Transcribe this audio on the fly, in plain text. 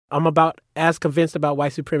I'm about as convinced about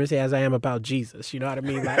white supremacy as I am about Jesus. You know what I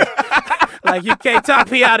mean? Like you can't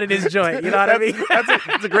talk me out of this joint. You know what I mean?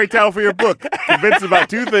 That's a great title for your book. Convinced about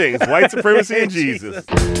two things: white supremacy and Jesus.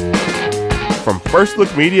 From First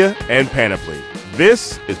Look Media and Panoply,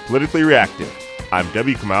 this is Politically Reactive. I'm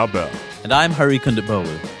W. Kamau Bell. And I'm Hari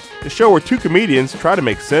Kundabolu. The show where two comedians try to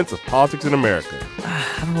make sense of politics in America.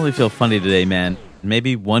 I don't really feel funny today, man.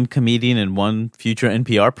 Maybe one comedian and one future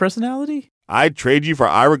NPR personality? I'd trade you for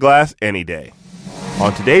Ira Glass any day.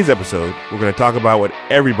 On today's episode, we're going to talk about what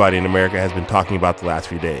everybody in America has been talking about the last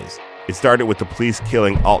few days. It started with the police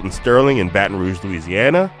killing Alton Sterling in Baton Rouge,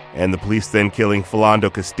 Louisiana, and the police then killing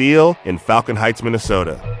Philando Castile in Falcon Heights,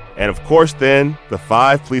 Minnesota. And of course then, the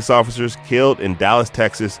 5 police officers killed in Dallas,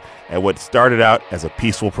 Texas at what started out as a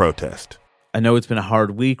peaceful protest. I know it's been a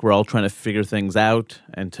hard week. We're all trying to figure things out.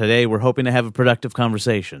 And today we're hoping to have a productive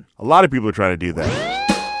conversation. A lot of people are trying to do that.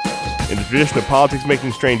 In the tradition of politics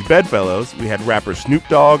making strange bedfellows, we had rapper Snoop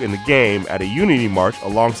Dogg and The Game at a unity march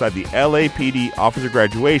alongside the LAPD officer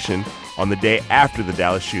graduation on the day after the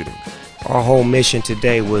Dallas shootings. Our whole mission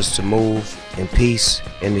today was to move in peace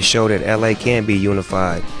and to show that LA can be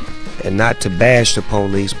unified, and not to bash the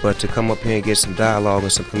police, but to come up here and get some dialogue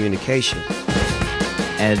and some communication.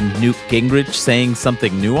 And Newt Gingrich saying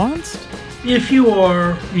something nuanced? If you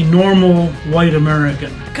are a normal white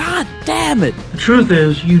American, God damn it! the truth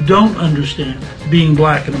is you don't understand being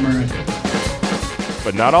black in America.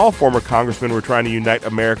 But not all former congressmen were trying to unite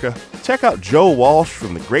America. Check out Joe Walsh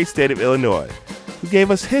from the great state of Illinois, who gave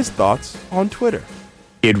us his thoughts on Twitter.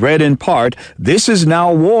 It read in part, "This is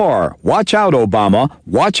now war. Watch out, Obama.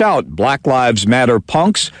 Watch out, Black Lives Matter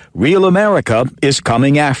punks. Real America is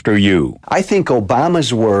coming after you." I think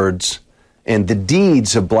Obama's words and the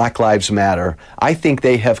deeds of Black Lives Matter, I think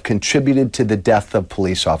they have contributed to the death of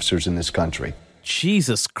police officers in this country.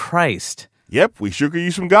 Jesus Christ. Yep, we sure could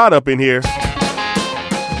use some God up in here.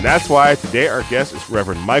 And that's why today our guest is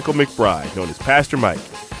Reverend Michael McBride, known as Pastor Mike.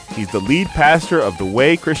 He's the lead pastor of the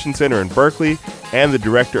Way Christian Center in Berkeley and the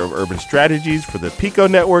director of urban strategies for the PICO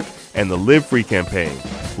Network and the Live Free campaign,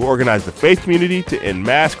 who organize the faith community to end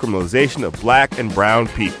mass criminalization of black and brown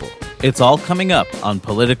people. It's all coming up on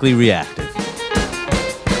Politically Reactive.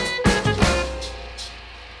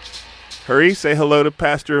 Hurry, say hello to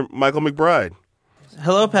Pastor Michael McBride.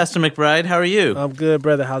 Hello, Pastor McBride. How are you? I'm good,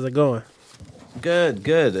 brother. How's it going? Good.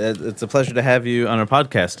 It's a pleasure to have you on our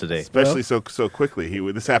podcast today. Especially so quickly.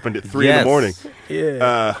 This happened at 3 in the morning.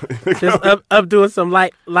 Yeah. Just up doing some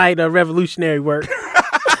light revolutionary work.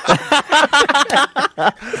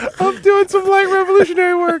 I'm doing some light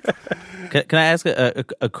revolutionary work. Can I ask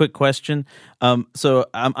a quick question? So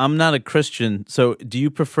I'm not a Christian. So do you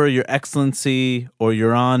prefer Your Excellency or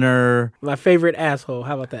Your Honor? My favorite asshole.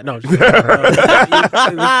 How about that? No,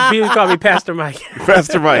 people call me Pastor Mike.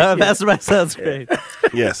 Pastor Mike. Pastor Mike sounds great.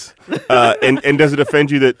 Yes. And does it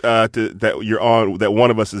offend you that you're on that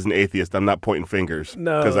one of us is an atheist? I'm not pointing fingers.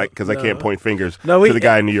 No, because I can't point fingers to the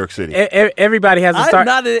guy in New York City. Everybody has to start.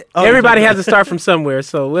 Everybody has to start from somewhere.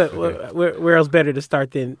 So where else better to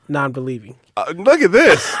start than non-believing? Look at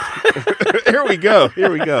this. Here we go.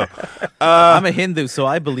 I'm a Hindu, so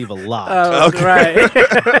I believe a lot. Okay. Right.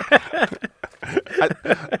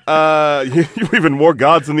 You believe in more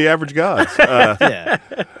gods than the average gods. Yeah.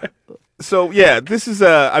 So this is.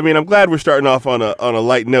 I'm glad we're starting off on a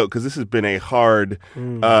light note because this has been a hard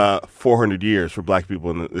 400 years for black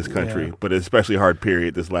people in this country, but especially a hard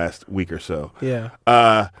period this last week or so. Yeah.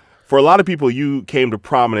 For a lot of people, you came to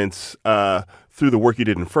prominence through the work you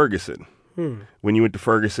did in Ferguson. When you went to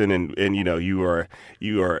Ferguson, and you're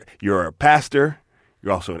a pastor,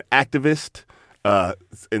 you're also an activist.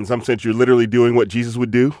 In some sense, you're literally doing what Jesus would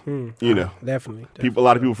do. Definitely. A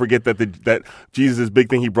lot of people forget that Jesus' big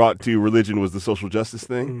thing he brought to religion was the social justice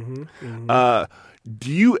thing.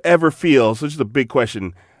 Do you ever feel, so this is a big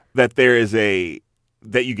question, that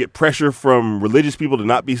that you get pressure from religious people to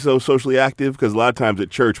not be so socially active? Because a lot of times at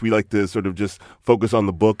church, we like to sort of just focus on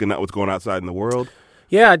the book and not what's going on outside in the world.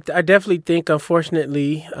 Yeah, I definitely think,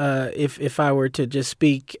 unfortunately, if I were to just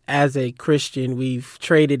speak as a Christian, we've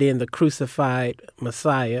traded in the crucified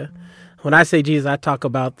Messiah. When I say Jesus, I talk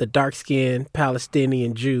about the dark-skinned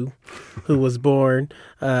Palestinian Jew who was born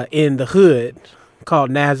in the hood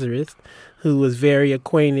called Nazareth, who was very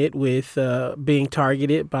acquainted with being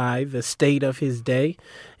targeted by the state of his day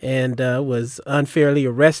and was unfairly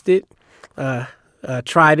arrested,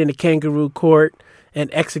 tried in a kangaroo court, and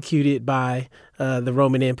executed by the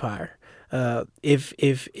Roman Empire.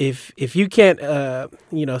 if you can't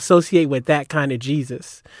associate with that kind of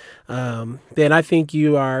Jesus, then I think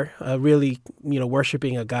you are really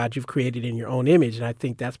worshiping a God you've created in your own image, and I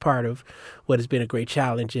think that's part of what has been a great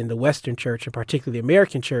challenge in the Western church, and particularly the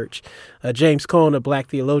American church. James Cone, a black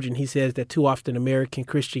theologian, he says that too often American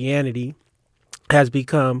Christianity has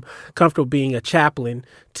become comfortable being a chaplain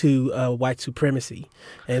to white supremacy.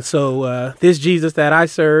 And so this Jesus that I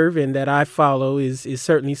serve and that I follow is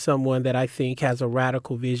certainly someone that I think has a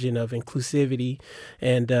radical vision of inclusivity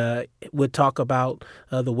and would talk about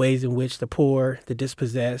the ways in which the poor, the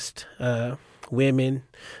dispossessed, women,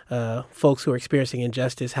 folks who are experiencing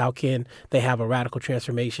injustice, how can they have a radical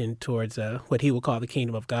transformation towards what he would call the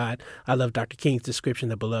kingdom of God? I love Dr. King's description,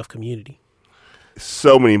 the beloved community.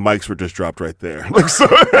 So many mics were just dropped right there. It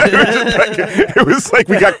was like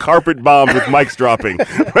we got carpet bombed with mics dropping.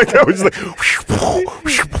 Like I was like,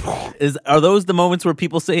 are those the moments where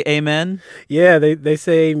people say amen? Yeah, they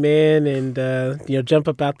say amen and jump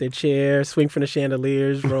up out their chair, swing from the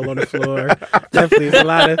chandeliers, roll on the floor. Definitely, it's a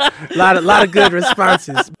lot of good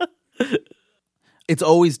responses. It's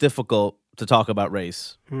always difficult to talk about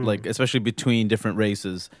race, like especially between different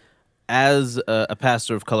races. As a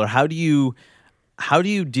pastor of color, how do you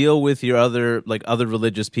deal with your other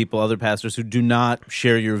religious people, other pastors who do not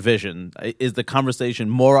share your vision? Is the conversation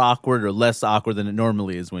more awkward or less awkward than it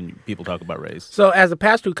normally is when people talk about race? So as a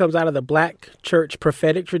pastor who comes out of the black church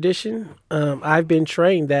prophetic tradition, I've been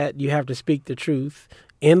trained that you have to speak the truth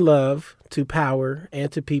in love to power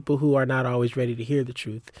and to people who are not always ready to hear the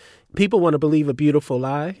truth. People want to believe a beautiful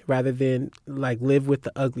lie rather than live with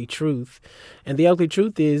the ugly truth. And the ugly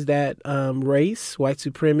truth is that race, white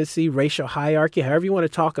supremacy, racial hierarchy, however you want to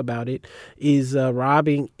talk about it, is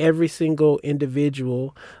robbing every single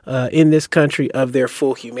individual in this country of their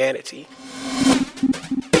full humanity.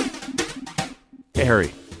 hey,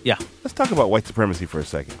 Harry. Yeah. Let's talk about white supremacy for a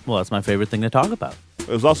second. Well, that's my favorite thing to talk about. It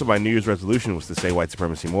was also my New Year's resolution was to say white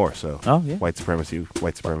supremacy more. So, yeah. White supremacy,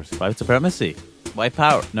 white supremacy. White supremacy. White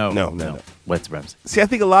power. No. White supremacy. See, I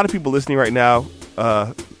think a lot of people listening right now,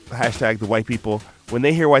 hashtag the white people, when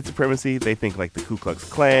they hear white supremacy, they think like the Ku Klux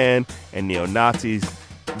Klan and neo-Nazis.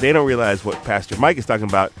 They don't realize what Pastor Mike is talking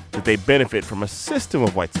about, that they benefit from a system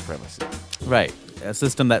of white supremacy. Right. A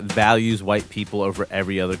system that values white people over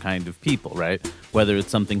every other kind of people, right? Whether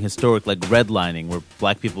it's something historic like redlining, where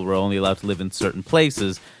black people were only allowed to live in certain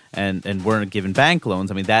places and weren't given bank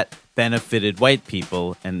loans. I mean, that benefited white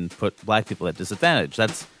people and put black people at disadvantage.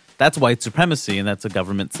 That's white supremacy, and that's a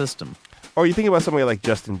government system. Or you think about somebody like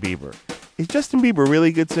Justin Bieber. Is Justin Bieber really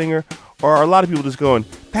a good singer? Or are a lot of people just going,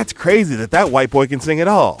 that's crazy that white boy can sing at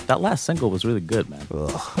all? That last single was really good, man.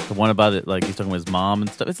 Ugh. The one about it, like he's talking about his mom and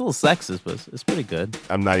stuff. It's a little sexist, but it's pretty good.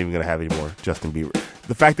 I'm not even going to have any more Justin Bieber.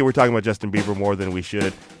 The fact that we're talking about Justin Bieber more than we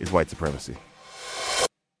should is white supremacy.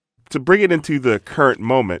 To bring it into the current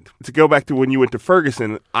moment, to go back to when you went to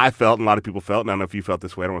Ferguson, I felt, and a lot of people felt, and I don't know if you felt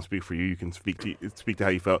this way, I don't want to speak for you, you can speak to how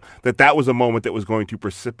you felt, that was a moment that was going to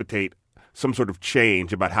precipitate some sort of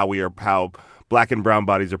change about how black and brown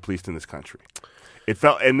bodies are policed in this country. It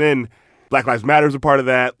felt, and then Black Lives Matter is a part of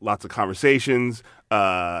that, lots of conversations,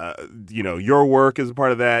 your work is a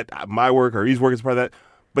part of that, my work or his work is a part of that,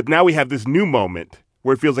 but now we have this new moment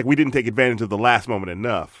where it feels like we didn't take advantage of the last moment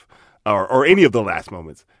enough, or any of the last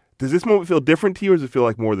moments. Does this moment feel different to you, or does it feel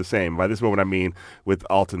like more the same? By this moment, I mean with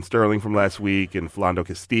Alton Sterling from last week and Philando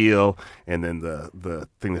Castile, and then the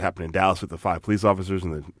thing that happened in Dallas with the 5 police officers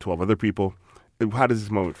and the 12 other people. How does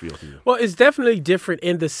this moment feel to you? Well, it's definitely different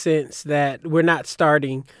in the sense that we're not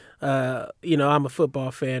starting, I'm a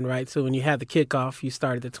football fan, right? So when you have the kickoff, you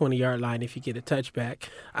start at the 20-yard line if you get a touchback.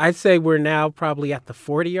 I'd say we're now probably at the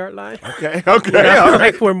 40-yard line. Okay. I feel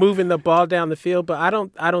like we're moving the ball down the field, but I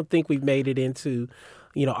don't think we've made it into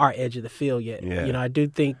our edge of the field yet. Yeah. I do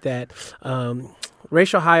think that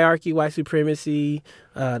racial hierarchy, white supremacy,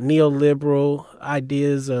 neoliberal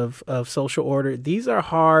ideas of social order, these are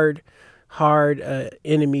hard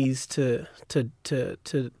enemies to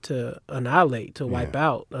annihilate, to wipe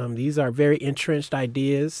out. These are very entrenched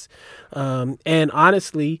ideas. And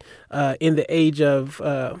honestly, in the age of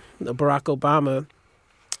Barack Obama,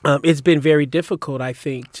 it's been very difficult, I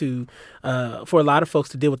think, for a lot of folks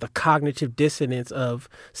to deal with the cognitive dissonance of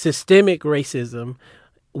systemic racism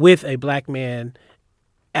with a black man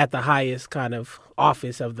at the highest kind of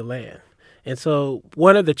office of the land. And so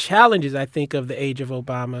one of the challenges, I think, of the age of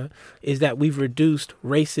Obama is that we've reduced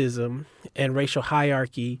racism and racial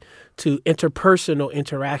hierarchy to interpersonal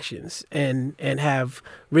interactions and have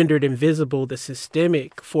rendered invisible the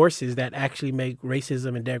systemic forces that actually make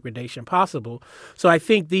racism and degradation possible. So I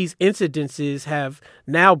think these incidences have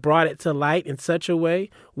now brought it to light in such a way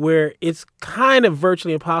where it's kind of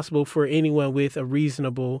virtually impossible for anyone with a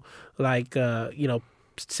reasonable,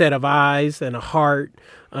 set of eyes and a heart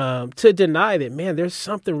to deny that, man, there's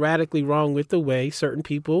something radically wrong with the way certain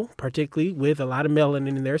people, particularly with a lot of melanin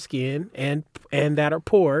in their skin and that are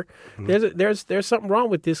poor, there's something wrong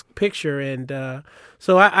with this picture. And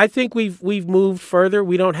so I think we've moved further.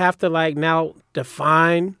 We don't have to now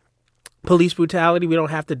define police brutality. We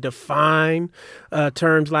don't have to define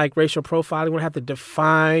terms like racial profiling. We don't have to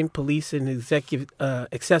define police and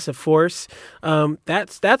excessive force.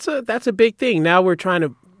 That's a big thing. Now we're trying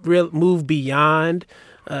to move beyond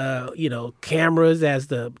cameras as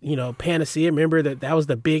the panacea. Remember that was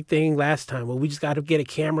the big thing last time. Well, we just got to get a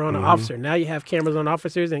camera on an officer. Now you have cameras on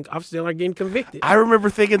officers, and officers aren't getting convicted. I remember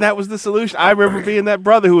thinking that was the solution. I remember being that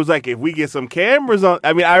brother who was like, if we get some cameras on.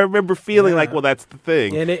 I mean, I remember feeling like, well, that's the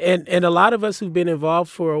thing. And a lot of us who've been involved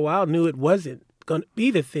for a while knew it wasn't going to be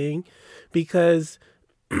the thing, because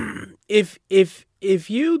if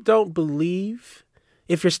you don't believe,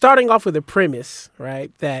 if you're starting off with a premise,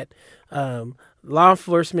 right, that law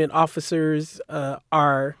enforcement officers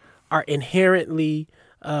are inherently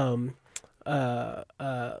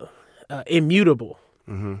immutable,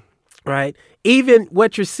 right? Even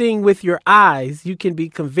what you're seeing with your eyes, you can be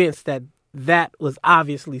convinced that was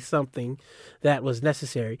obviously something that was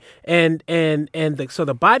necessary. So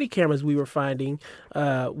the body cameras we were finding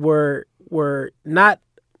were not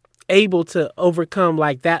able to overcome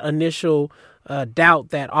that initial doubt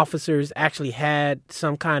that officers actually had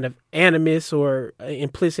some kind of animus or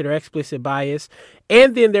implicit or explicit bias.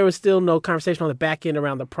 And then there was still no conversation on the back end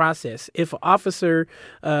around the process. If an officer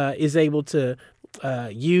is able to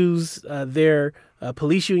use their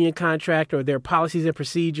police union contract or their policies and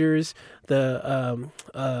procedures,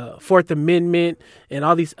 the Fourth Amendment, and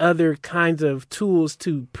all these other kinds of tools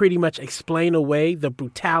to pretty much explain away the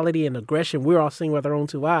brutality and aggression we're all seeing with our own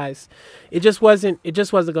two eyes, it just wasn't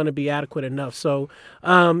going to be adequate enough. So,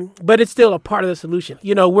 but it's still a part of the solution.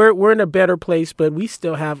 We're in a better place, but we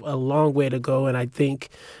still have a long way to go. And I think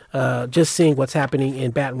just seeing what's happening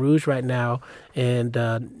in Baton Rouge right now, and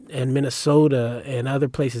Minnesota and other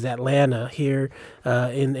places, Atlanta here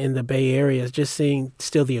in the Bay Area, is just seeing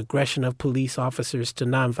still the aggression of police officers to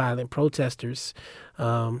nonviolent protesters.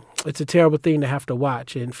 It's a terrible thing to have to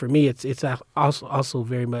watch, and for me, it's also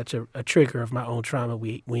very much a trigger of my own trauma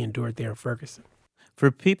we endured there in Ferguson.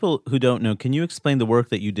 For people who don't know, can you explain the work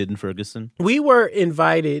that you did in Ferguson? We were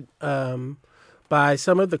invited by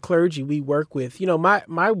some of the clergy we work with.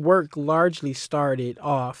 My work largely started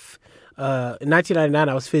off in 1999.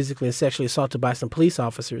 I was physically and sexually assaulted by some police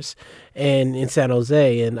officers in San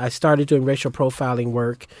Jose, and I started doing racial profiling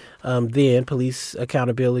work, then police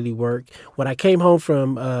accountability work. When I came home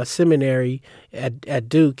from seminary at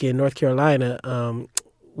Duke in North Carolina,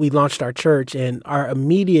 we launched our church, and our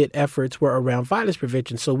immediate efforts were around violence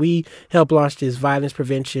prevention. So we helped launch this violence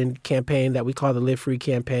prevention campaign that we call the Live Free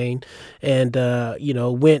campaign, and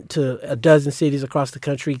went to a dozen cities across the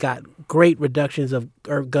country, got great reductions of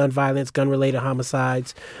gun violence, gun-related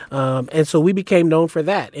homicides, and so we became known for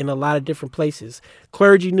that in a lot of different places.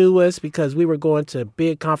 Clergy knew us because we were going to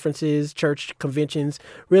big conferences, church conventions,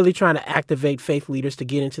 really trying to activate faith leaders to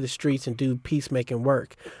get into the streets and do peacemaking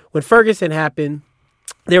work. When Ferguson happened,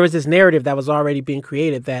 there was this narrative that was already being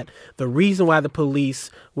created that the reason why the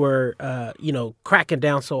police were, cracking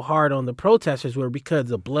down so hard on the protesters were because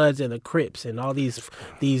the Bloods and the Crips and all these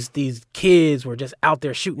kids were just out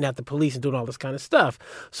there shooting at the police and doing all this kind of stuff.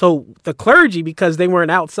 So the clergy, because they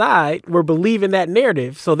weren't outside, were believing that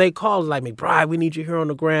narrative. So they called like, McBride, we need you here on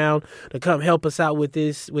the ground to come help us out with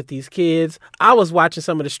these kids. I was watching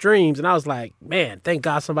some of the streams and I was like, man, thank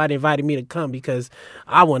God somebody invited me to come, because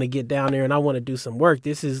I want to get down there and I want to do some work.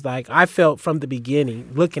 This is I felt from the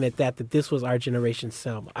beginning, looking at that this was our generation's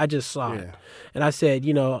Selma. I just saw it. And I said,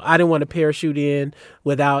 I didn't want to parachute in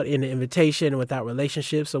without an invitation and without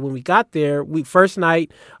relationships. So when we got there, first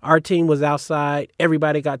night, our team was outside.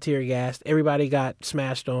 Everybody got tear gassed. Everybody got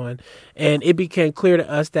smashed on. And it became clear to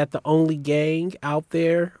us that the only gang out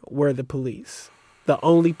there were the police. The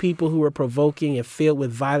only people who were provoking and filled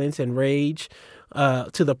with violence and rage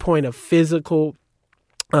to the point of physical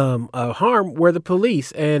harm were the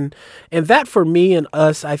police. And that, for me and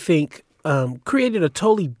us, I think, created a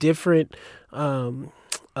totally different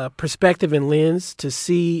perspective and lens to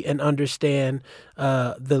see and understand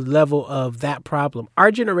the level of that problem.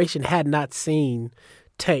 Our generation had not seen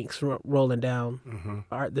tanks rolling down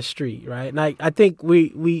the street, right? And I think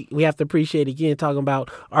we have to appreciate, again, talking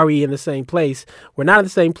about, are we in the same place? We're not in the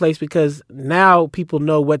same place because now people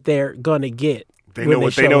know what they're going to get. They know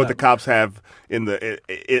what the cops have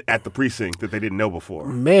at the precinct that they didn't know before.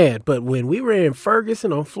 Man, but when we were in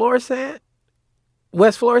Ferguson on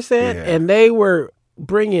West Florissant, and they were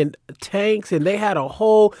bringing tanks, and they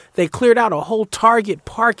cleared out a whole Target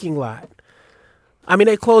parking lot. I mean,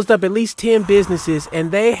 they closed up at least 10 businesses,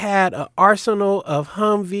 and they had an arsenal of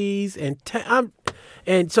Humvees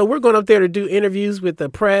and so we're going up there to do interviews with the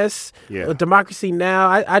press, with Democracy Now.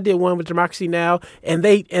 I did one with Democracy Now, and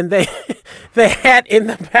they they had in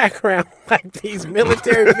the background like these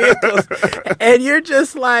military vehicles, and you're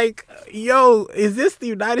just like, yo, is this the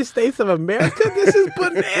United States of America? This is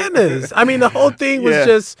bananas. I mean, the whole thing was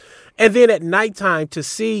just. And then at nighttime, to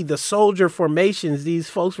see the soldier formations these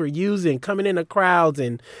folks were using, coming into crowds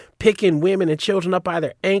and picking women and children up by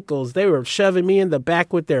their ankles. They were shoving me in the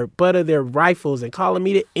back with their butt of their rifles and calling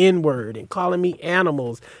me the N-word and calling me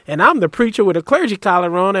animals. And I'm the preacher with a clergy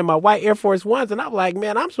collar on and my white Air Force Ones. And I'm like,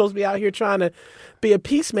 man, I'm supposed to be out here trying to be a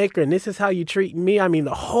peacemaker, and this is how you treat me. I mean,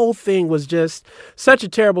 the whole thing was just such a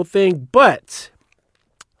terrible thing. But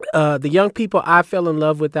the young people I fell in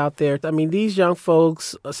love with out there, I mean, these young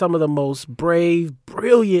folks, some of the most brave,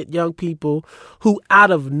 brilliant young people who out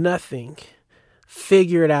of nothing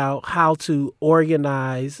figured out how to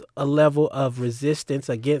organize a level of resistance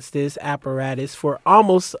against this apparatus for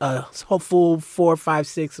almost a full 4, 5,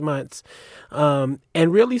 6 months, and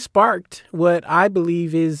really sparked what I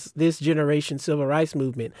believe is this generation's civil rights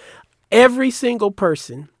movement. Every single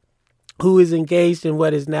person who is engaged in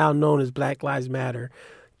what is now known as Black Lives Matter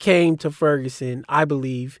came to Ferguson, I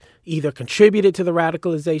believe, either contributed to the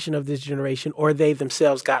radicalization of this generation or they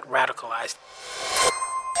themselves got radicalized.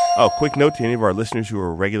 Oh, quick note to any of our listeners who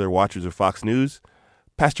are regular watchers of Fox News.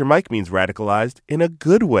 Pastor Mike means radicalized in a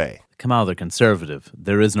good way. Come out, they're conservative.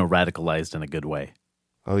 There is no radicalized in a good way.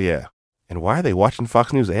 Oh, yeah. And why are they watching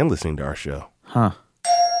Fox News and listening to our show? Huh.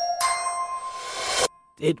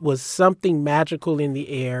 It was something magical in the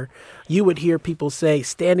air. You would hear people say,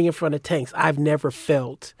 standing in front of tanks, I've never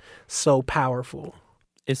felt so powerful.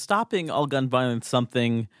 Is stopping all gun violence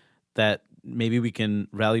something that maybe we can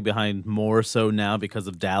rally behind more so now because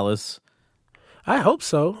of Dallas? I hope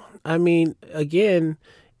so. I mean, again,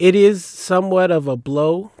 it is somewhat of a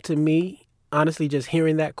blow to me, honestly, just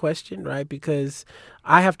hearing that question, right? Because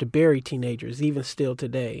I have to bury teenagers, even still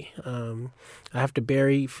today. I have to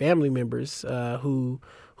bury family members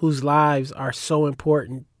whose lives are so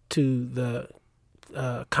important to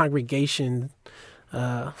the congregation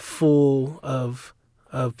full of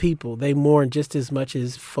people. They mourn just as much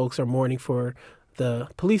as folks are mourning for the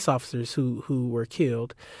police officers who were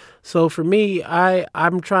killed. So for me,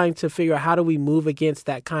 I'm trying to figure out how do we move against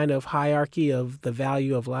that kind of hierarchy of the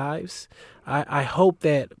value of lives. I hope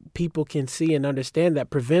that people can see and understand that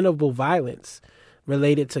preventable violence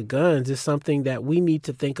related to guns is something that we need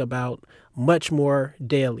to think about much more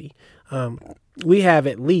daily. We have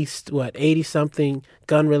at least, 80-something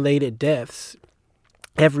gun-related deaths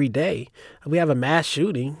every day. We have a mass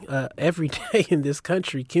shooting every day in this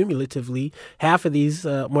country cumulatively. More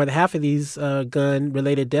than half of these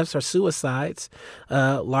gun-related deaths are suicides,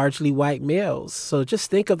 largely white males. So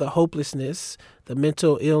just think of the hopelessness, the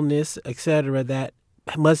mental illness, etc., that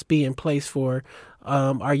must be in place for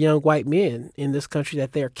our young white men in this country,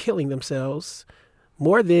 that they're killing themselves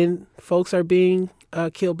more than folks are being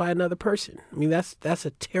killed by another person. I mean, that's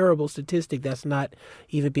a terrible statistic that's not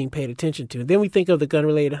even being paid attention to. And then we think of the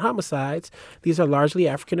gun-related homicides. These are largely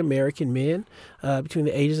African-American men between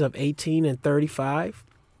the ages of 18 and 35.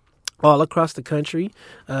 All across the country,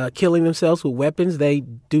 killing themselves with weapons they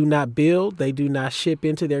do not build, they do not ship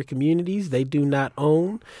into their communities, they do not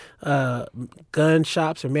own gun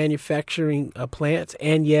shops or manufacturing plants,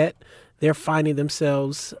 and yet they're finding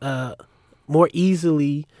themselves more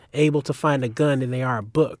easily able to find a gun than they are a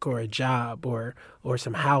book or a job or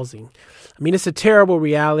some housing. I mean, it's a terrible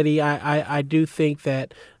reality. I do think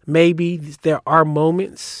that maybe there are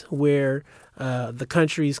moments where the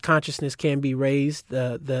country's consciousness can be raised.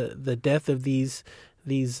 The death of these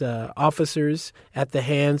officers at the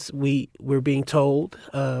hands, we're being told,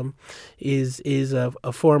 is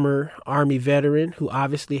a former Army veteran who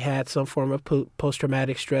obviously had some form of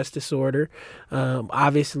post-traumatic stress disorder,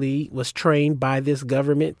 obviously was trained by this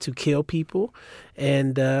government to kill people.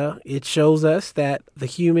 And it shows us that the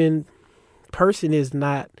human person is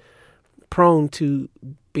not prone to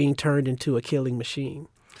being turned into a killing machine.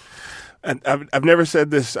 And I've never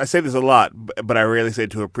said this. I say this a lot, but I rarely say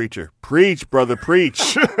it to a preacher. Preach, brother,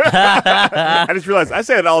 preach. I just realized I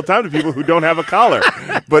say it all the time to people who don't have a collar.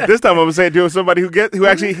 But this time I'm going to say it to somebody who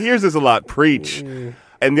actually hears this a lot. Preach.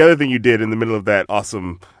 And the other thing you did in the middle of that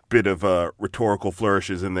awesome bit of rhetorical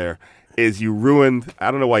flourishes in there is you ruined,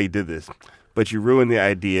 I don't know why you did this, but you ruined the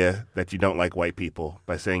idea that you don't like white people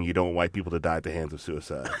by saying you don't want white people to die at the hands of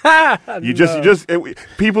suicide.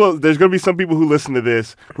 People, there's going to be some people who listen to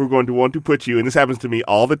this who are going to want to put you, and this happens to me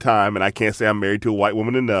all the time, and I can't say I'm married to a white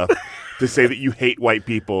woman enough to say that you hate white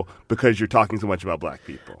people because you're talking so much about black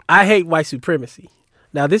people. I hate white supremacy.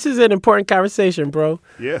 Now, this is an important conversation, bro.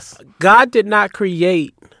 Yes. God did not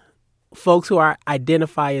create folks who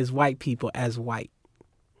identify as white people as white.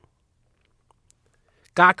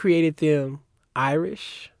 God created them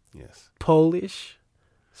Irish, Polish,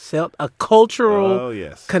 a cultural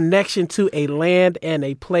connection to a land and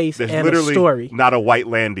a place. There's and a story. Not a white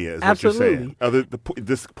landia, is Absolutely. What you're saying.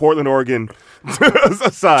 This Portland, Oregon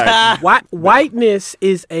aside. Whiteness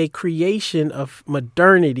is a creation of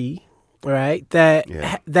modernity, right? That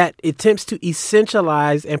attempts to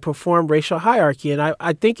essentialize and perform racial hierarchy. And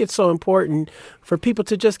I think it's so important for people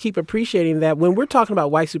to just keep appreciating that when we're talking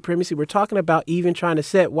about white supremacy, we're talking about even trying to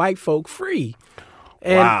set white folk free.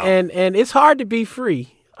 And it's hard to be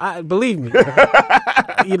free. Believe me. I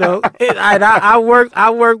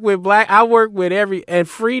work with black. I work with and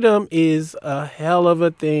freedom is a hell of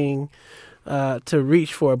a thing to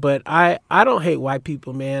reach for. But I don't hate white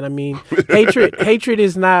people, man. I mean, hatred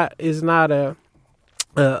is not a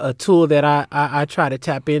tool that I try to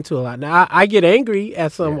tap into a lot. Now I get angry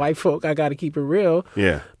at some white folk. I got to keep it real.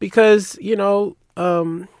 Yeah. Because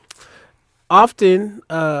often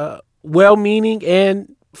well-meaning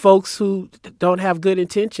and folks who don't have good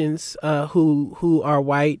intentions, who are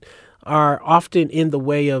white, are often in the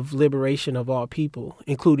way of liberation of all people,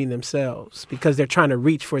 including themselves, because they're trying to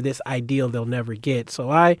reach for this ideal they'll never get. So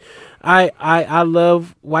I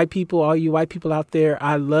love white people, all you white people out there.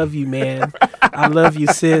 I love you, man. I love you,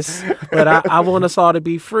 sis. But I want us all to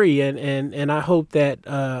be free, and I hope that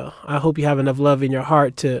you have enough love in your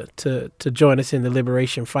heart to join us in the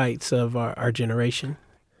liberation fights of our generation.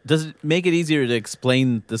 Does it make it easier to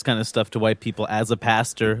explain this kind of stuff to white people as a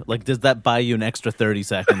pastor? Like, does that buy you an extra 30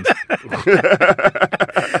 seconds?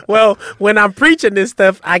 Well, when I'm preaching this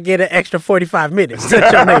stuff, I get an extra 45 minutes.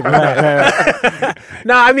 Right.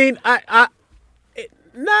 No, I mean, I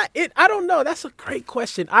don't know. That's a great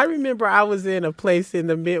question. I remember I was in a place in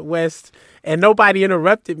the Midwest and nobody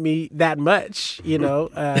interrupted me that much,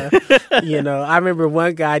 I remember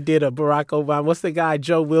one guy did a Barack Obama. What's the guy,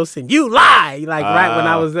 Joe Wilson? You lie! Right when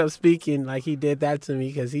I was up speaking, he did that to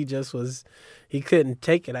me because he couldn't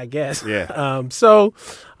take it, I guess. Yeah. So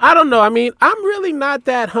I don't know. I mean, I'm really not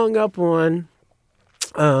that hung up on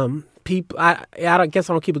people. I guess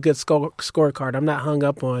I don't keep a good scorecard. I'm not hung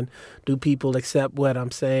up on do people accept what I'm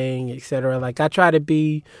saying, et cetera. I try to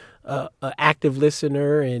be an active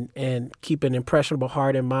listener and keep an impressionable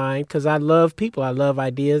heart and mind because I love people. I love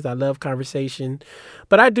ideas. I love conversation.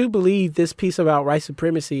 But I do believe this piece about white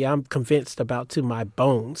supremacy, I'm convinced about to my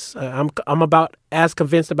bones. I'm about as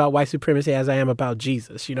convinced about white supremacy as I am about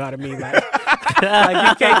Jesus. You know what I mean?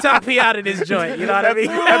 You can't talk me out of this joint. You know what I mean?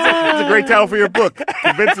 That's a great title for your book.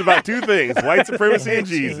 Convinced about two things: white supremacy and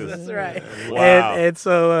Jesus. That's right. Wow. And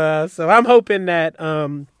so I'm hoping that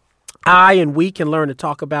I and we can learn to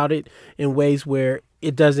talk about it in ways where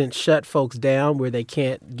it doesn't shut folks down, where they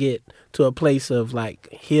can't get to a place of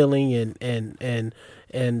healing and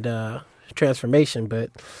transformation. But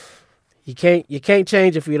you can't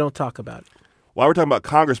change if we don't talk about it. While we're talking about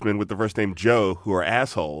congressmen with the first name Joe who are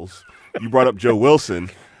assholes, you brought up Joe Wilson.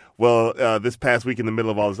 Well, this past week in the middle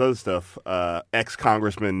of all this other stuff,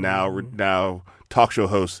 ex-congressman, now talk show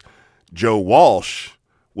host Joe Walsh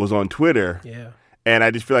was on Twitter. Yeah. And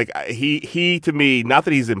I just feel like he to me, not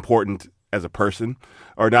that he's important as a person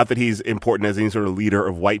or not that he's important as any sort of leader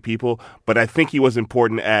of white people, but I think he was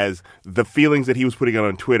important as the feelings that he was putting out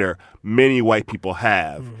on Twitter, many white people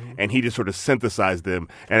have. Mm-hmm. And he just sort of synthesized them.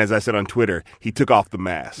 And as I said on Twitter, he took off the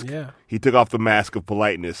mask. Yeah. He took off the mask of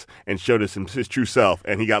politeness and showed us his true self.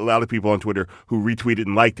 And he got a lot of people on Twitter who retweeted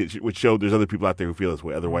and liked it, which showed there's other people out there who feel this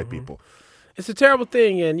way, other white people. It's a terrible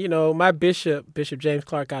thing. And, my bishop James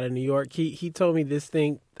Clark out of New York, he told me this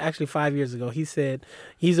thing. actually 5 years ago. He said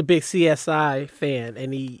he's a big CSI fan,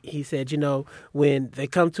 and he said, when they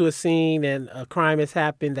come to a scene and a crime has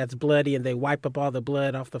happened that's bloody and they wipe up all the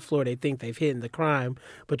blood off the floor, they think they've hidden the crime,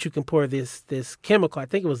 but you can pour this chemical, I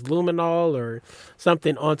think it was luminol or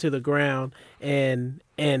something, onto the ground, and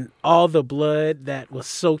all the blood that was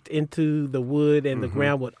soaked into the wood and the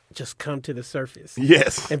ground would just come to the surface.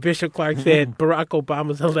 Yes. And Bishop Clark said Barack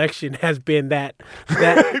Obama's election has been that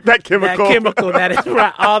chemical that has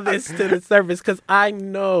brought all this to the surface, because I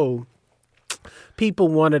know people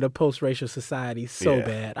wanted a post-racial society so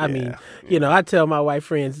bad. I mean, I tell my white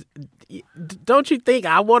friends, don't you think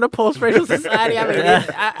I want a post-racial society? I mean,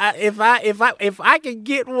 if I can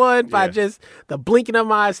get one by just the blinking of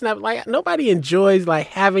my eye, snap, like nobody enjoys like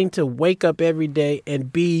having to wake up every day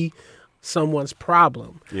and be someone's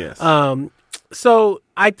problem. Yes. So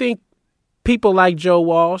I think people like Joe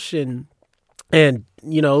Walsh and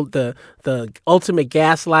the ultimate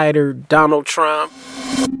gaslighter Donald Trump.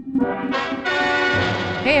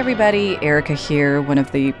 Hey everybody, Erica here, one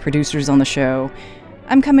of the producers on the show.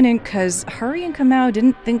 I'm coming in because Hari and Kamau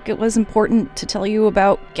didn't think it was important to tell you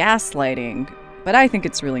about gaslighting, but I think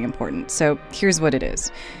it's really important, so here's what it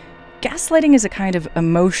is. Gaslighting is a kind of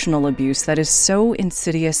emotional abuse that is so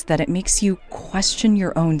insidious that it makes you question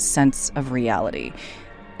your own sense of reality.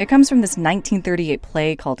 It comes from this 1938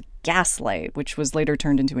 play called Gaslight, which was later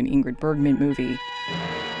turned into an Ingrid Bergman movie.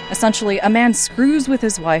 Essentially, a man screws with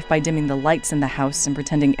his wife by dimming the lights in the house and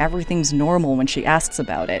pretending everything's normal when she asks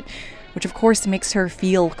about it, which of course makes her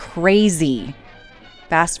feel crazy.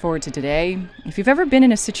 Fast forward to today, if you've ever been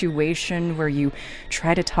in a situation where you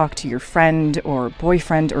try to talk to your friend or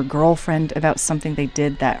boyfriend or girlfriend about something they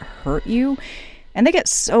did that hurt you, and they get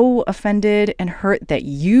so offended and hurt that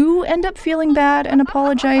you end up feeling bad and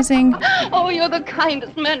apologizing. Oh, you're the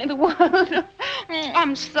kindest man in the world.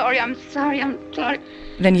 I'm sorry.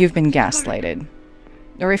 Then you've been gaslighted.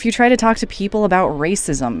 Or if you try to talk to people about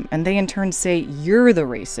racism and they in turn say you're the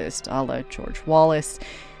racist, a la George Wallace,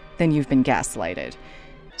 then you've been gaslighted.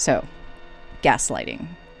 So, gaslighting.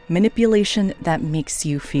 Manipulation that makes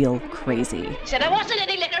you feel crazy. He said I wasn't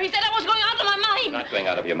any liquor. He said I was going out of my mind. You're not going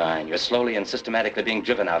out of your mind. You're slowly and systematically being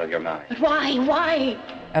driven out of your mind. But why?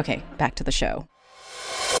 Okay, back to the show.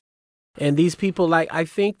 And these people, I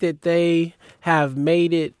think that they have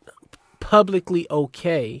made it publicly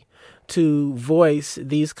okay to voice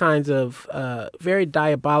these kinds of very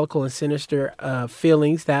diabolical and sinister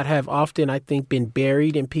feelings that have often, I think, been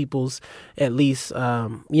buried in people's, at least,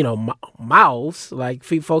 mouths. Like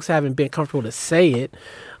folks haven't been comfortable to say it.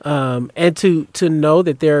 And to know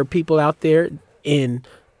that there are people out there in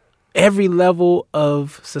every level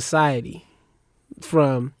of society,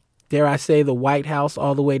 from, dare I say, the White House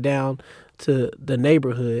all the way down to the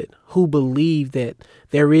neighborhood, who believe that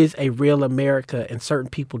there is a real America and certain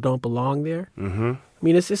people don't belong there. Mm-hmm. I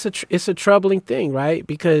mean, it's a troubling thing, right?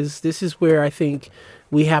 Because this is where I think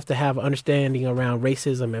we have to have understanding around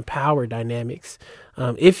racism and power dynamics.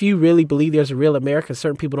 If you really believe there's a real America,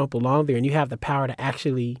 certain people don't belong there, and you have the power to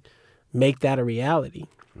actually make that a reality.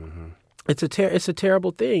 Mm-hmm. It's a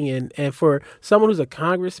terrible thing, and for someone who's a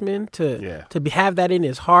congressman to have that in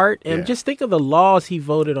his heart, and just think of the laws he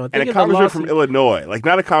voted on. Think and a congressman from Illinois,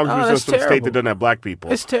 not a congressman from a state that doesn't have black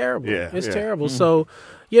people. It's terrible. It's terrible. Mm-hmm. So,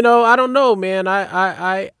 I don't know, man.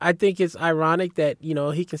 I think it's ironic that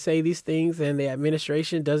he can say these things and the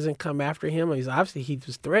administration doesn't come after him. He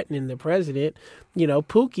was threatening the president.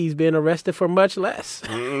 Pookie's been arrested for much less.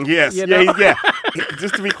 Yes, yeah.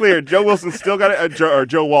 Just to be clear, Joe Wilson still got or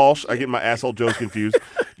Joe Walsh. I get my asshole Joes confused.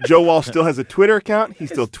 Joe Walsh still has a Twitter account. He's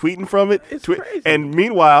still tweeting from it. It's crazy. And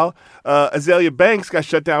meanwhile, Azalea Banks got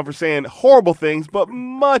shut down for saying horrible things, but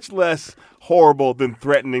much less horrible than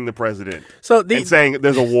threatening the president and saying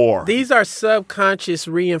there's a war. These are subconscious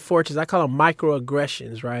reinforcements. I call them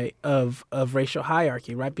microaggressions, right, of racial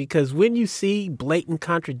hierarchy, right? Because when you see blatant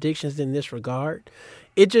contradictions in this regard,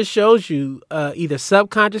 it just shows you either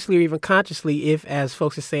subconsciously or even consciously, if, as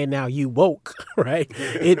folks are saying now, you woke, right?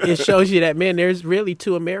 It shows you that, man, there's really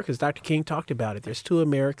two Americas. Dr. King talked about it. There's two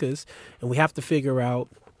Americas, and we have to figure out.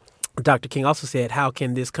 Dr. King also said, how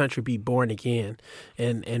can this country be born again?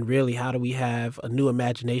 And really, how do we have a new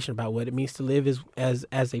imagination about what it means to live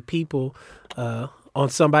as a people on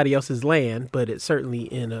somebody else's land, but it's certainly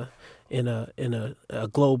in a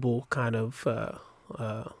global kind of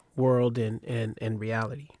world and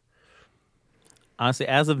reality. Honestly,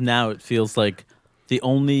 as of now, it feels like the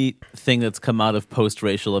only thing that's come out of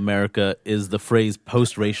post-racial America is the phrase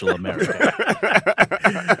post-racial America.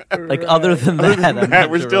 Like, other than that,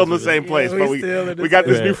 we're still in the same place, but we got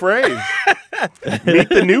this new phrase. Meet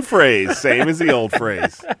the new phrase, same as the old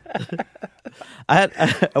phrase.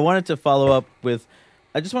 I wanted to follow up with.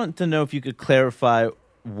 I just wanted to know if you could clarify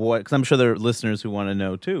what, because I'm sure there are listeners who want to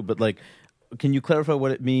know too. But like, can you clarify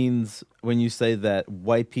what it means when you say that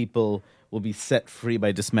white people will be set free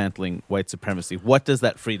by dismantling white supremacy? What does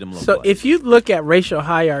that freedom look like? So if you look at racial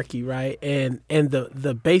hierarchy, right, and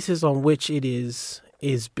the basis on which it is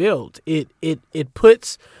built, it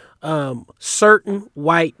puts certain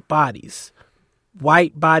white bodies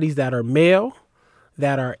that are male,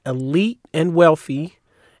 that are elite and wealthy,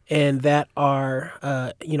 and that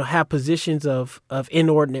are have positions of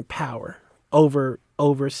inordinate power over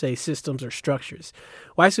say systems or structures.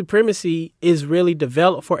 White supremacy is really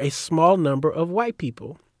developed for a small number of white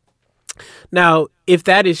people. Now, if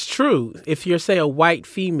that is true, if you're, say, a white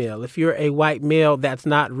female, if you're a white male that's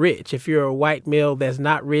not rich, if you're a white male that's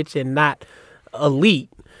not rich and not elite,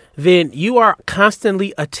 then you are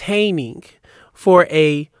constantly attaining for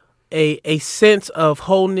a sense of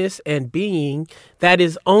wholeness and being that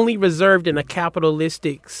is only reserved in a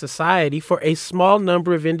capitalistic society for a small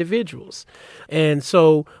number of individuals. And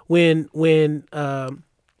so when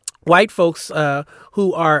white folks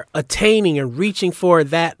who are attaining and reaching for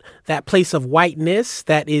that place of whiteness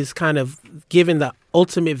that is kind of given the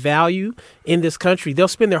ultimate value in this country, they'll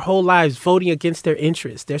spend their whole lives voting against their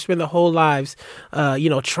interests. They'll spend their whole lives,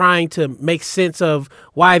 trying to make sense of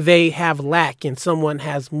why they have lack and someone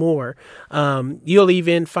has more. You'll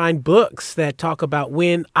even find books that talk about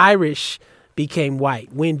when Irish became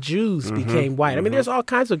white, when Jews became white. I mean, there's all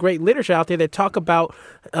kinds of great literature out there that talk about,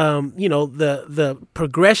 the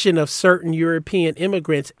progression of certain European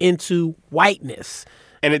immigrants into whiteness.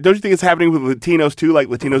 And don't you think it's happening with Latinos too? Like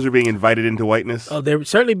Latinos are being invited into whiteness? Oh, they're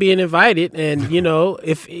certainly being invited. And,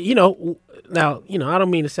 now, I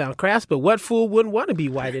don't mean to sound crass, but what fool wouldn't want to be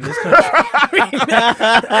white in this country?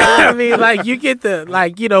 I mean, like, you get to,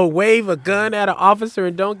 wave a gun at an officer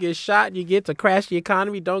and don't get shot. You get to crash the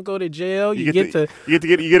economy, don't go to jail. You get to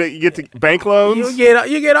bank loans.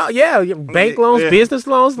 You get all bank loans, business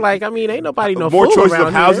loans. Like, I mean, ain't nobody no more fool choices around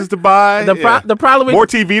of houses here. to buy. The problem with more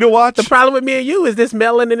TV to watch. The problem with me and you is this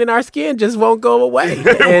melanin in our skin just won't go away.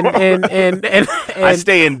 And I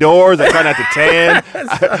stay indoors. I try not to tan.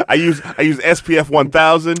 I use SPF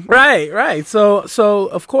 1000. Right. So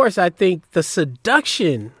of course, I think the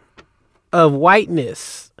seduction of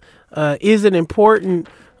whiteness is an important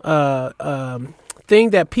thing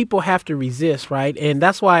that people have to resist, right? And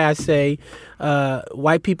that's why I say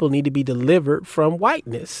white people need to be delivered from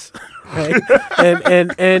whiteness, right?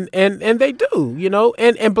 and they do,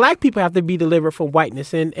 and black people have to be delivered from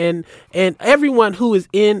whiteness, and everyone who is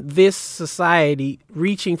in this society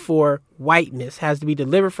reaching for whiteness has to be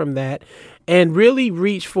delivered from that and really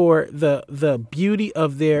reach for the beauty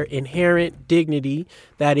of their inherent dignity,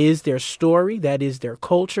 that is their story, that is their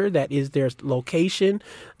culture, that is their location,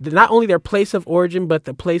 not only their place of origin, but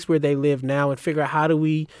the place where they live now, and figure out how do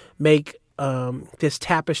we make this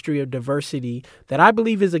tapestry of diversity that I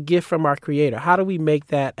believe is a gift from our Creator. How do we make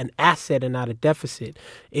that an asset and not a deficit?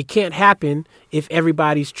 It can't happen if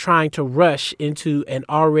everybody's trying to rush into an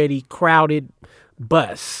already crowded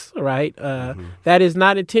bus, right? That is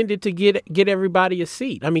not intended to get everybody a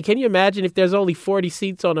seat. I mean, can you imagine if there's only 40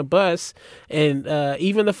 seats on a bus, and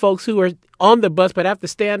even the folks who are on the bus but have to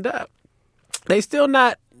stand up, they still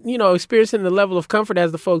not experiencing the level of comfort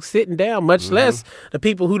as the folks sitting down, much less the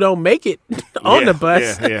people who don't make it on the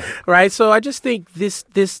bus, right? So I just think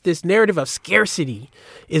this narrative of scarcity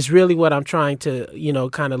is really what I'm trying to,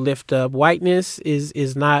 kind of lift up. Whiteness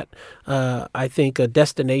is not, I think, a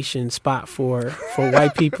destination spot for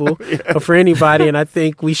white people or for anybody, and I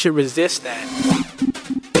think we should resist that.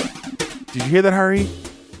 Did you hear that, Hari?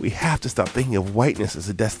 We have to stop thinking of whiteness as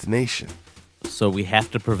a destination. So we have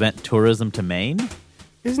to prevent tourism to Maine?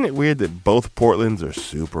 Isn't it weird that both Portlands are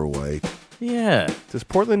super white? Yeah. Does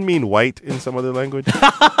Portland mean white in some other language?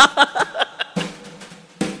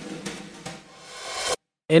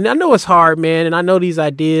 And I know it's hard, man, and I know these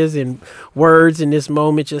ideas and words in this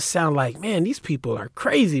moment just sound like, man, these people are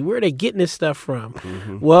crazy. Where are they getting this stuff from?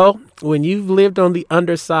 Well, when you've lived on the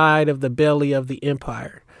underside of the belly of the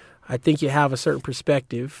empire, I think you have a certain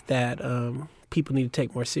perspective that people need to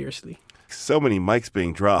take more seriously. So many mics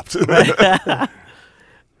being dropped.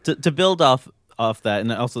 To build off that,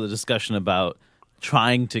 and also the discussion about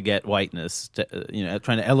trying to get whiteness,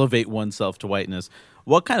 trying to elevate oneself to whiteness,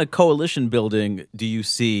 what kind of coalition building do you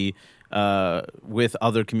see with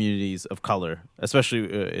other communities of color,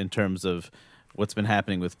 especially in terms of what's been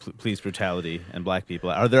happening with police brutality and black people?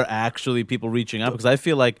 Are there actually people reaching out? Because I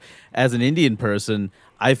feel like as an Indian person,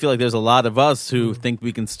 I feel like there's a lot of us who think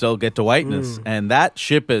we can still get to whiteness, and that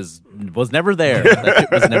ship was never there. That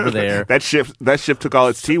ship was never there. That ship took all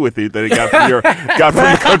its tea with it that it got from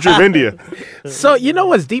the country of India. So you know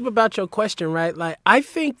what's deep about your question, right? Like I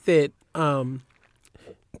think that the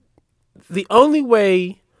only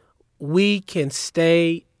way we can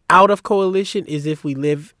stay out of coalition is if we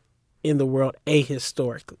live in the world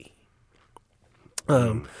ahistorically.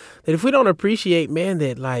 That if we don't appreciate, man,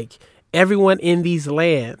 that like everyone in these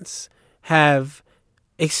lands have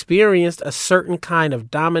experienced a certain kind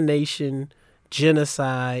of domination,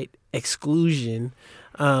 genocide, exclusion.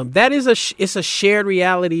 That is it's a shared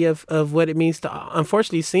reality of what it means to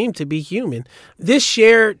unfortunately seem to be human. This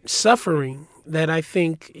shared suffering that I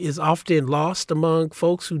think is often lost among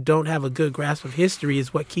folks who don't have a good grasp of history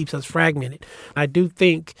is what keeps us fragmented. I do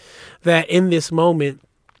think that in this moment,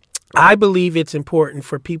 I believe it's important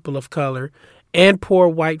for people of color and poor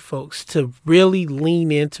white folks to really lean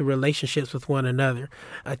into relationships with one another.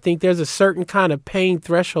 I think there's a certain kind of pain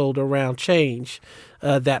threshold around change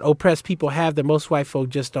that oppressed people have that most white folk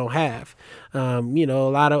just don't have. A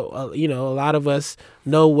lot of us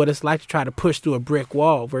know what it's like to try to push through a brick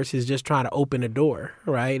wall versus just trying to open a door,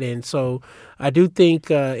 right? And so I do think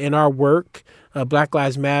in our work, Black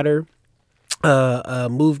Lives Matter,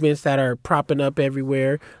 movements that are propping up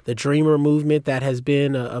everywhere. The Dreamer movement that has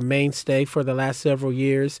been a mainstay for the last several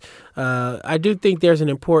years. I do think there's an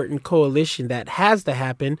important coalition that has to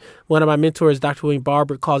happen. One of my mentors, Dr. William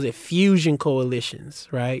Barber, calls it fusion coalitions,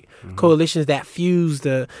 right? Mm-hmm. Coalitions that fuse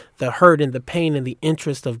the hurt and the pain and the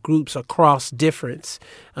interest of groups across difference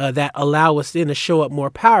that allow us then to show up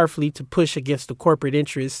more powerfully to push against the corporate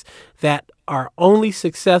interests that are only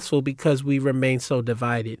successful because we remain so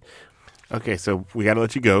divided. Okay, so we got to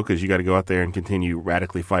let you go because you got to go out there and continue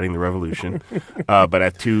radically fighting the revolution. But I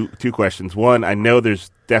have two questions. One, I know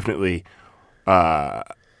there's definitely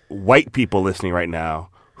white people listening right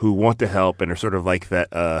now who want to help and are sort of like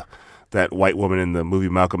that white woman in the movie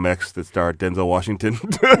Malcolm X that starred Denzel Washington,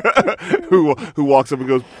 who walks up and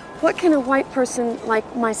goes, "What can a white person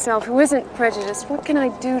like myself, who isn't prejudiced, what can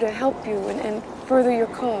I do to help you and further your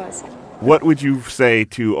cause?" What would you say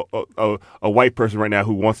to a white person right now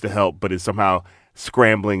who wants to help but is somehow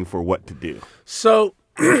scrambling for what to do? So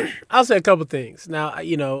I'll say a couple things. Now,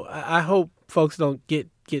 I hope folks don't get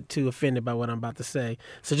too offended by what I'm about to say.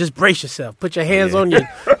 So just brace yourself. Put your hands on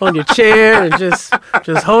your chair and just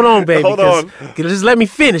hold on, baby. Hold on. Just let me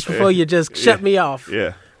finish before you just shut me off.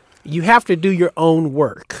 Yeah. You have to do your own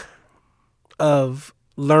work of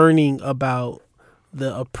learning about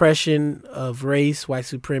the oppression of race, white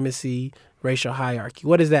supremacy, racial hierarchy.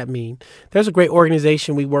 What does that mean? There's a great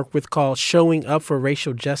organization we work with called Showing Up for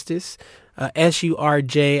Racial Justice,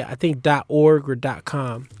 SURJ, I think .org or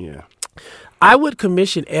 .com. Yeah. I would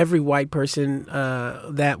commission every white person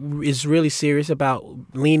that is really serious about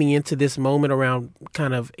leaning into this moment around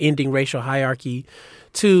kind of ending racial hierarchy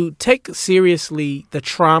to take seriously the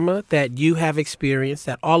trauma that you have experienced,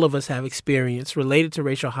 that all of us have experienced related to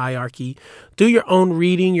racial hierarchy. Do your own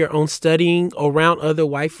reading, your own studying around other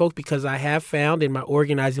white folk, because I have found in my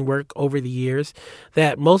organizing work over the years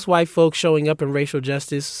that most white folks showing up in racial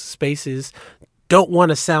justice spaces don't want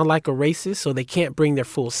to sound like a racist, so they can't bring their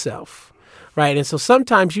full self, right? And so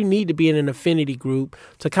sometimes you need to be in an affinity group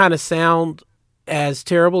to kind of sound as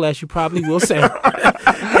terrible as you probably will sound.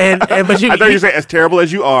 But you, I thought you said as terrible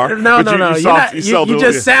as you are. No. You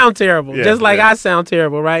just sound terrible, just like I sound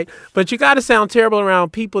terrible, right? But you got to sound terrible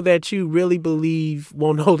around people that you really believe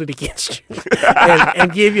won't hold it against you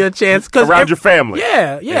and give you a chance. Around your family.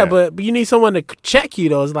 Yeah. But you need someone to check you,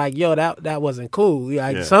 though. It's like, yo, that wasn't cool.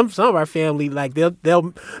 Like some of our family, like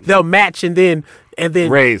they'll match and then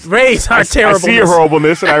raise our terribleness. I see your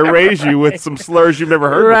horribleness, and I raise you with some slurs you've never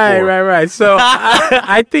heard before. Right. So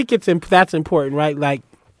I think that's important, right? Like,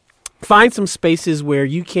 find some spaces where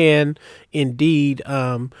you can indeed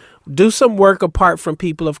do some work apart from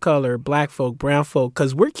people of color, black folk, brown folk,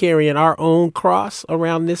 because we're carrying our own cross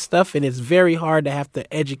around this stuff, and it's very hard to have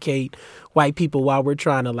to educate white people while we're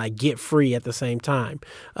trying to like get free at the same time.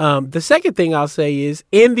 The second thing I'll say is,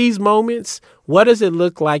 in these moments, what does it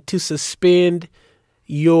look like to suspend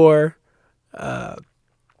your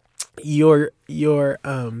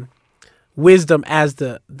wisdom as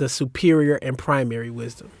the superior and primary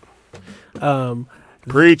wisdom?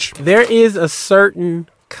 Preach. There is a certain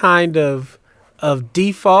kind of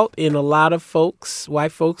default in a lot of folks,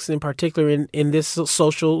 white folks in particular, in this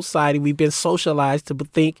social society. We've been socialized to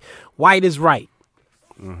think white is right.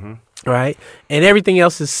 Mm-hmm. Right. And everything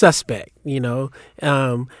else is suspect,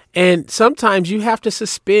 and sometimes you have to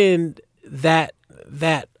suspend that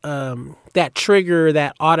trigger,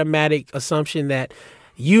 that automatic assumption that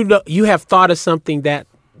you know you have thought of something that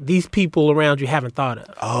these people around you haven't thought of.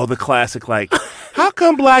 Oh, the classic, like, how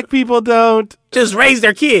come black people don't just raise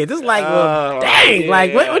their kids? It's like, well, dang,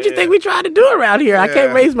 like, what you think we trying to do around here? I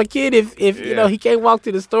can't raise my kid if you know, he can't walk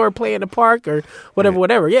to the store, play in the park or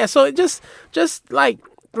whatever. Yeah, so it just like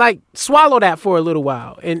swallow that for a little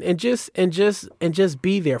while and just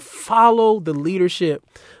be there. Follow the leadership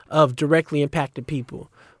of directly impacted people.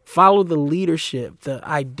 Follow the leadership, the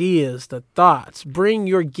ideas, the thoughts. Bring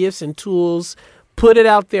your gifts and tools. Put it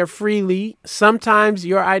out there freely. Sometimes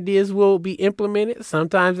your ideas will be implemented.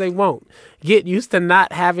 Sometimes they won't. Get used to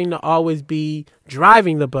not having to always be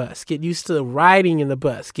driving the bus. Get used to riding in the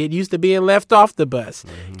bus. Get used to being left off the bus.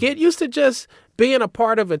 Mm-hmm. Get used to just being a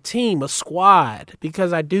part of a team, a squad,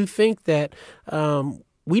 because I do think that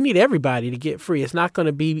we need everybody to get free. It's not going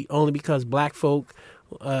to be only because black folk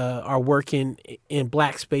are working in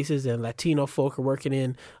black spaces and Latino folk are working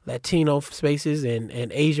in Latino spaces and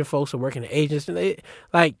Asian folks are working in Asian.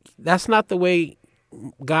 Like, that's not the way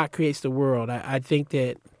God creates the world. I think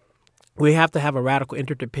that we have to have a radical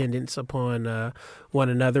interdependence upon one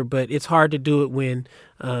another, but it's hard to do it when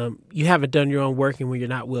you haven't done your own work and when you're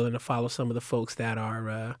not willing to follow some of the folks that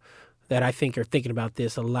are that I think are thinking about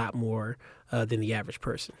this a lot more than the average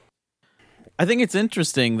person. I think it's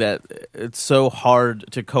interesting that it's so hard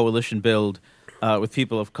to coalition build with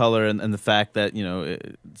people of color and the fact that, you know,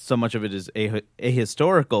 so much of it is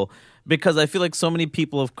ahistorical, because I feel like so many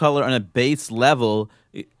people of color on a base level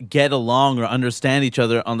get along or understand each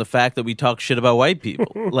other on the fact that we talk shit about white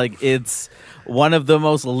people. Like, it's one of the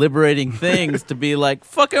most liberating things to be like,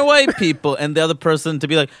 fucking white people, and the other person to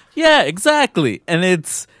be like, yeah, exactly. And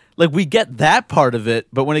it's like, we get that part of it,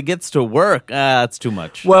 but when it gets to work, it's too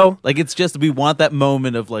much. Well, like, it's just, we want that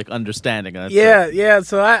moment of like understanding. Yeah.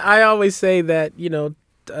 So I always say that, you know,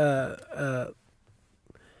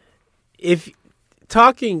 if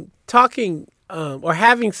talking or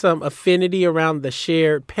having some affinity around the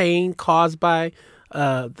shared pain caused by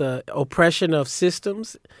the oppression of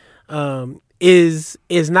systems is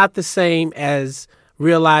not the same as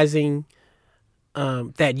realizing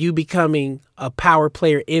that you becoming a power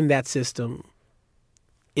player in that system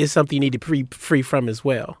is something you need to be free from as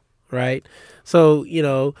well, right? So, you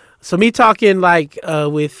know, so me talking like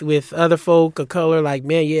with other folk of color, like,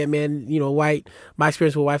 man, you know, my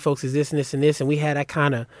experience with white folks is this and this and this, and we had that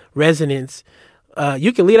kind of resonance.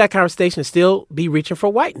 You can leave that conversation and still be reaching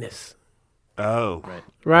for whiteness. Oh,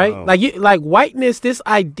 right. Oh. Like whiteness. This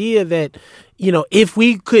idea that, you know, if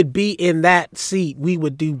we could be in that seat, we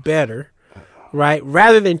would do better. Right,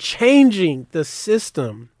 rather than changing the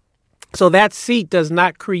system so that seat does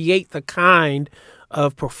not create the kind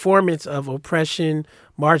of performance of oppression,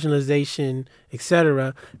 marginalization,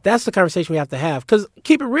 etc. That's the conversation we have to have. Because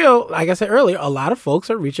keep it real, like I said earlier, a lot of folks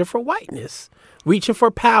are reaching for whiteness, reaching for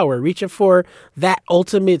power, reaching for that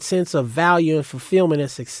ultimate sense of value and fulfillment and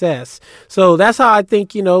success. So that's how I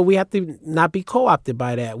think, you know, we have to not be co-opted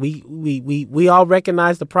by that. We all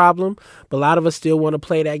recognize the problem, but a lot of us still want to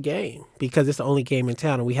play that game because it's the only game in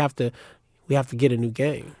town, and we have to get a new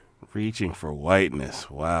game. Reaching for whiteness.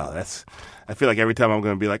 Wow, I feel like every time I'm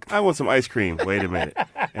going to be like, I want some ice cream. Wait a minute.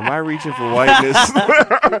 Am I reaching for whiteness?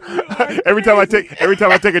 every time I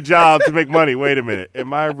take a job to make money. Wait a minute.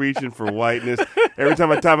 Am I reaching for whiteness? Every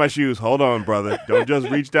time I tie my shoes. Hold on, brother. Don't just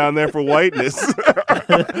reach down there for whiteness.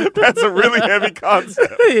 That's a really heavy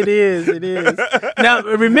concept. It is. Now,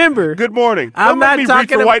 remember. Good morning. I'm not reach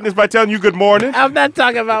talking for whiteness by telling you good morning. I'm not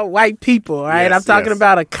talking about white people, all right? Yes, I'm talking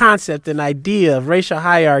about a concept, an idea of racial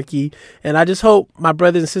hierarchy. And I just hope my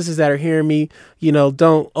brothers and sisters that are hearing me, you know,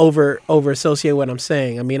 don't over associate what I'm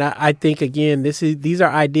saying. I mean, I think, again, these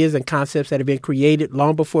are ideas and concepts that have been created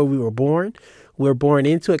long before we were born. We're born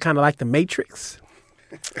into it, kind of like the Matrix.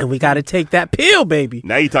 And we got to take that pill, baby.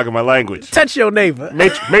 Now you're talking my language. Touch your neighbor.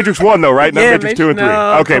 Matrix 1, though, right? Not Matrix 2 and 3.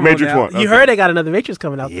 Okay, Matrix 1. You heard they got another Matrix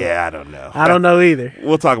coming out. Yeah, I don't know. I don't know either.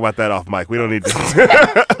 We'll talk about that off mic. We don't need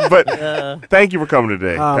to. But thank you for coming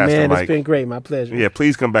today, Pastor man, Mike. It's been great. My pleasure. Yeah,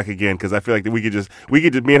 please come back again, because I feel like me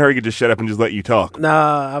and her could just shut up and just let you talk.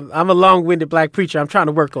 No, I'm a long-winded black preacher. I'm trying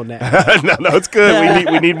to work on that. No, it's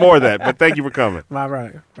good. We need more of that. But thank you for coming.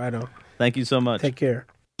 Right on. Thank you so much. Take care.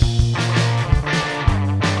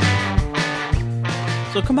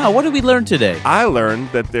 So, come on, what did we learn today? I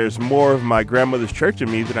learned that there's more of my grandmother's church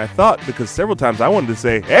in me than I thought, because several times I wanted to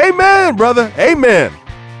say, amen, brother, amen.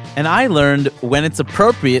 And I learned when it's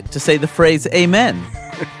appropriate to say the phrase amen.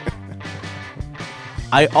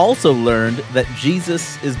 I also learned that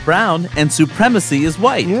Jesus is brown and supremacy is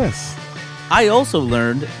white. Yes. I also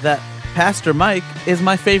learned that Pastor Mike is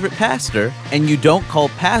my favorite pastor, and you don't call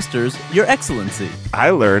pastors your excellency. I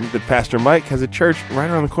learned that Pastor Mike has a church right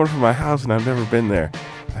around the corner from my house, and I've never been there.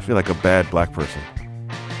 I feel like a bad black person.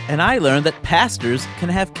 And I learned that pastors can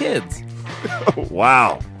have kids.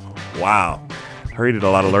 Wow. Hurry did a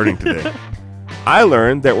lot of learning today. I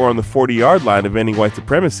learned that we're on the 40-yard line of ending white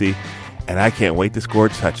supremacy, and I can't wait to score a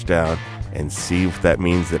touchdown and see if that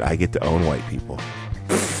means that I get to own white people.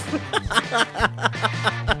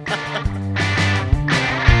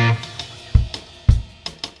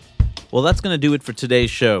 Well, that's going to do it for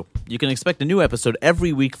today's show. You can expect a new episode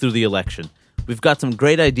every week through the election. We've got some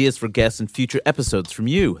great ideas for guests in future episodes from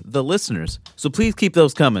you, the listeners. So please keep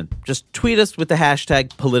those coming. Just tweet us with the hashtag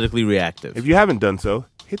politicallyreactive. If you haven't done so,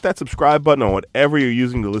 hit that subscribe button on whatever you're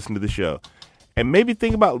using to listen to the show. And maybe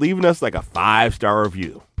think about leaving us like a 5-star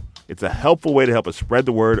review. It's a helpful way to help us spread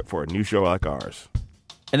the word for a new show like ours.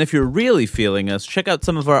 And if you're really feeling us, check out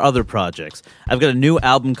some of our other projects. I've got a new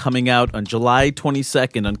album coming out on July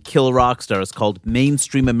 22nd on Kill Rock Stars called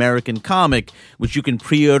Mainstream American Comic, which you can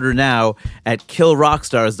pre-order now at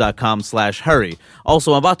killrockstars.com/hurry.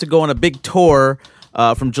 Also, I'm about to go on a big tour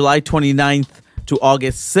from July 29th to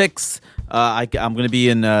August 6th. I'm going to be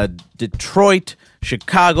in Detroit,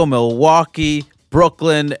 Chicago, Milwaukee,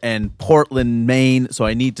 Brooklyn, and Portland, Maine, so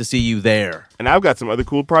I need to see you there. And I've got some other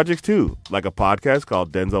cool projects too, like a podcast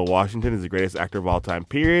called Denzel Washington is the greatest actor of all time,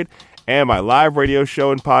 period, and my live radio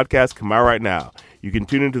show and podcast, Come Out Right Now. You can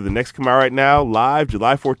tune into the next Come Out Right Now live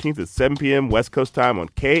July 14th at 7 p.m. West Coast time on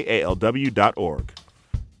KALW.org.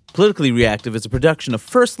 Politically Reactive is a production of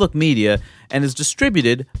First Look Media and is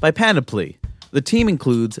distributed by Panoply. The team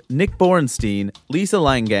includes Nick Borenstein, Lisa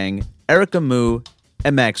Langang, Erica Moo,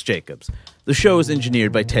 and Max Jacobs. The show is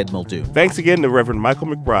engineered by Ted Muldoon. Thanks again to Reverend Michael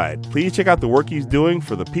McBride. Please check out the work he's doing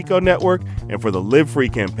for the Pico Network and for the Live Free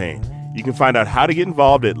campaign. You can find out how to get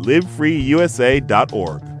involved at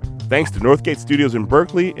livefreeusa.org. Thanks to Northgate Studios in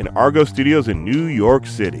Berkeley and Argo Studios in New York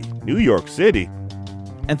City. New York City?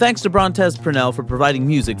 And thanks to Brontez Purnell for providing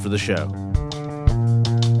music for the show.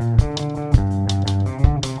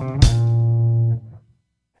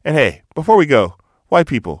 And hey, before we go, white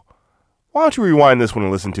people, why don't you rewind this one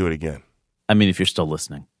and listen to it again? I mean, if you're still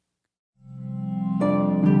listening.